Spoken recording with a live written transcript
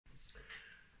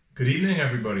Good evening,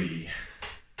 everybody.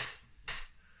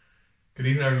 Good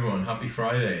evening, everyone. Happy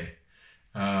Friday.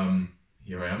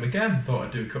 Here I am again. Thought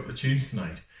I'd do a couple of tunes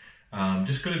tonight.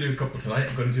 Just going to do a couple tonight.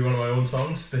 I'm going to do one of my own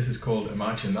songs. This is called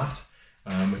Imagine That,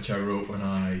 which I wrote when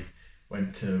I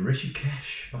went to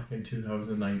Rishikesh back in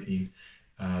 2019.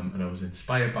 And I was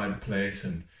inspired by the place,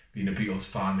 and being a Beatles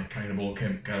fan, it kind of all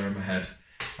came together in my head.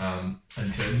 And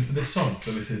turned into this song.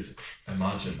 So this is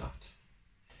Imagine That.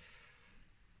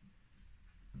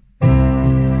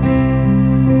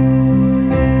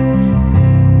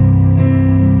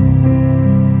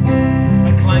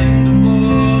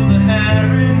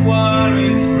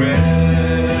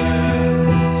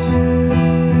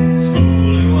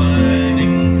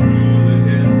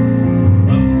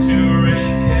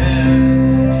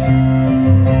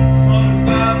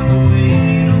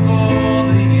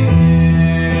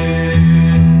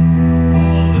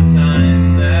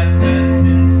 That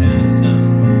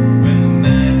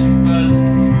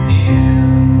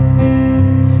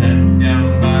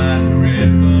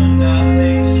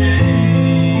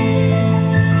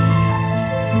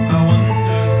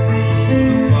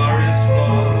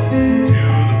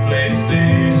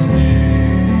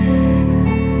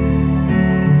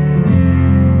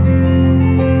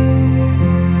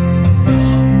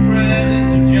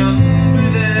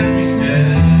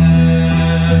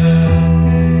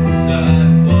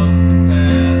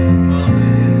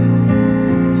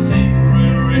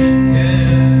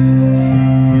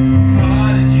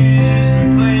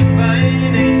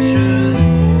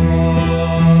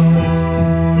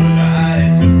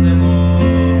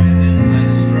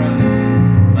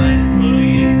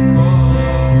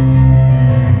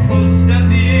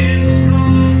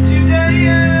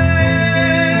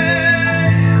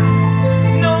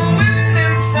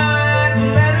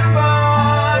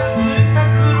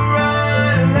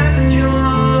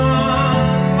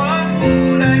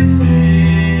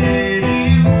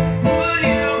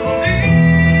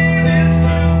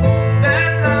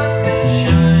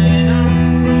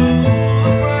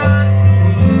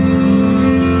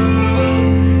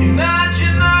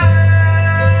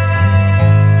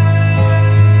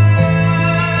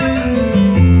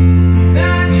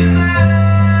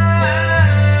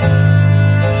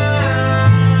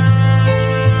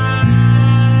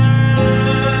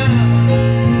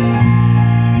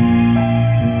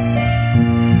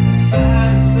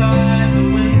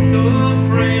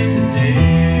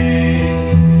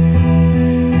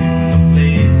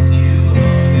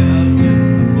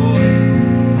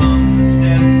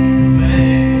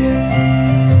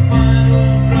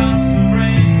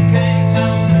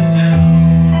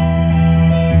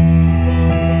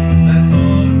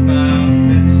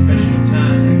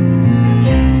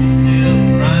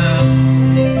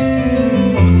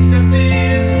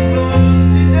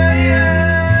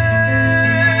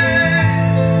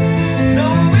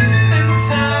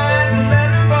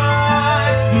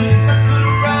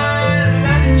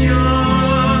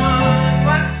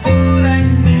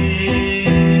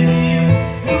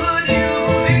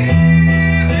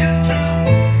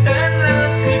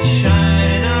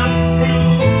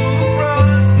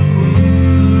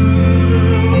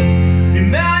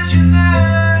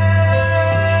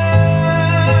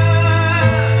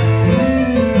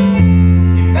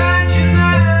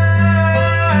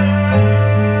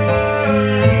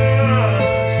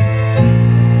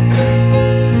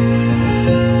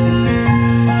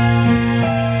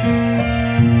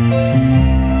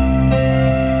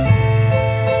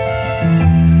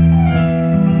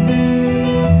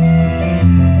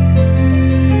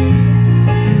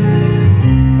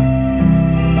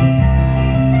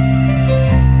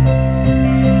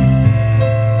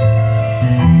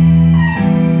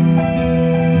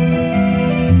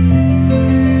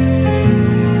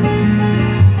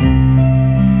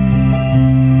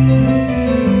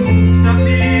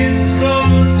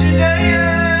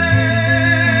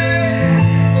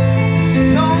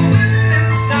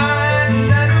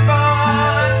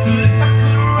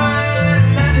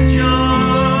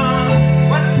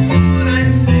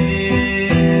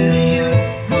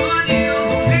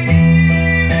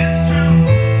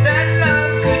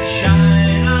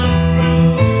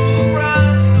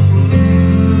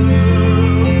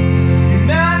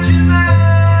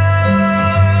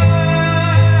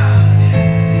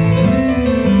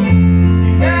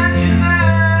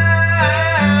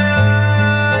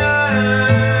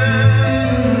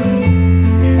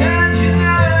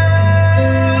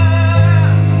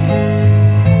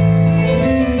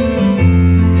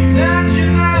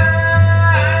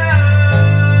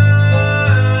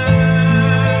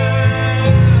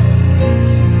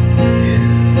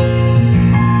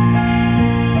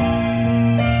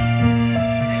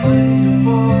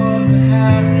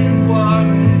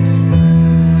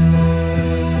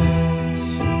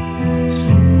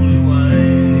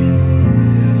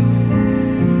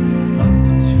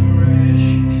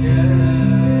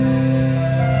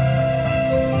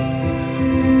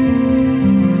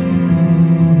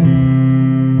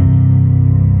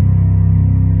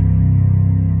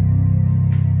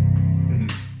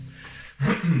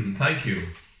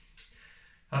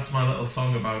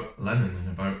song about Lennon and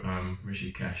about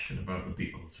Rishikesh and about the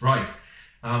Beatles. Right,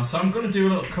 so I'm going to do a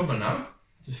little cover now,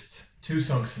 just 2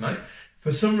 songs tonight.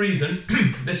 For some reason,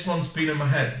 this one's been in my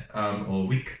head all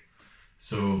week,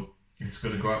 so it's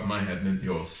going to go out of my head and into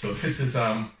yours. So this is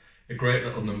a great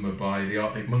little number by the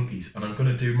Arctic Monkeys, and I'm going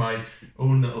to do my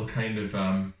own little kind of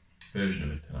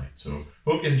version of it tonight. So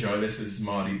hope you enjoy this. This is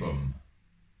Mardy Bum.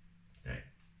 Okay.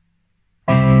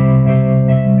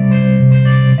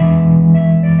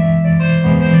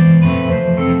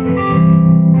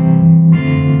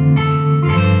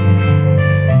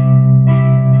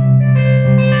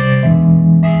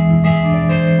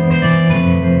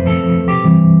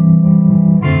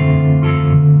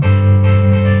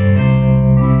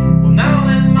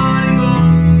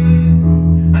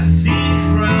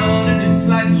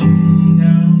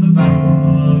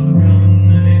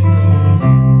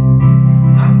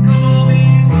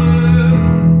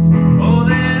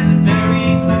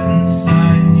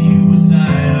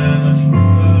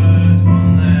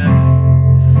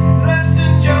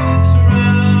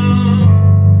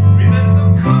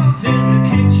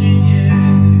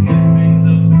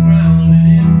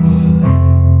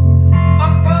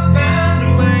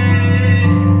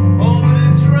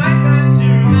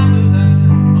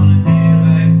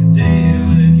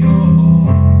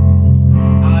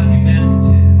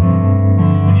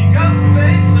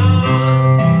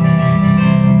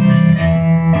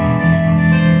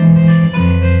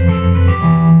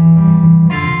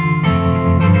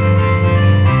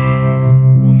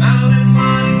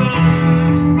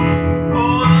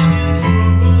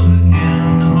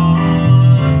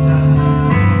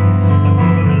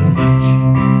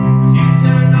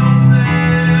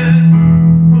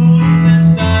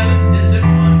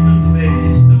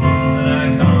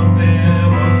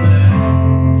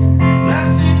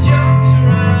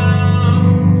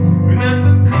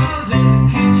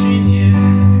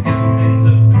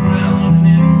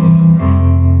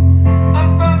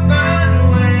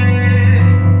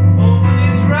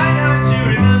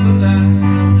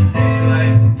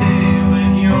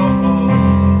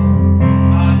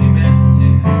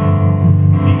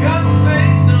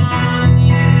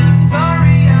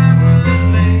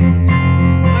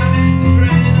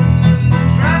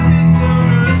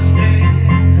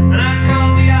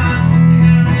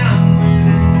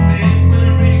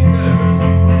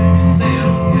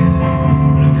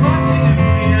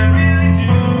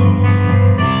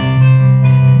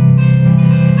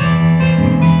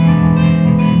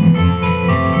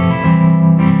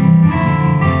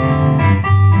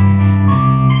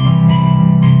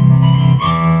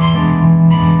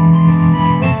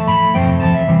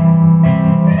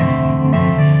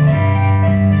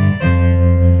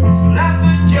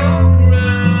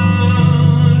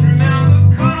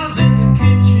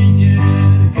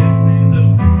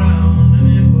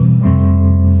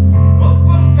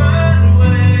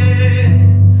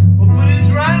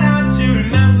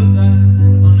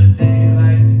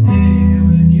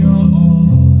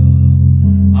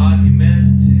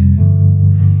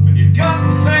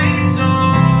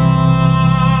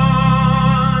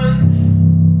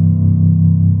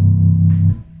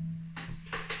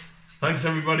 Thanks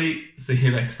everybody. See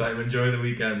you next time. Enjoy the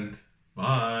weekend.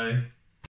 Bye.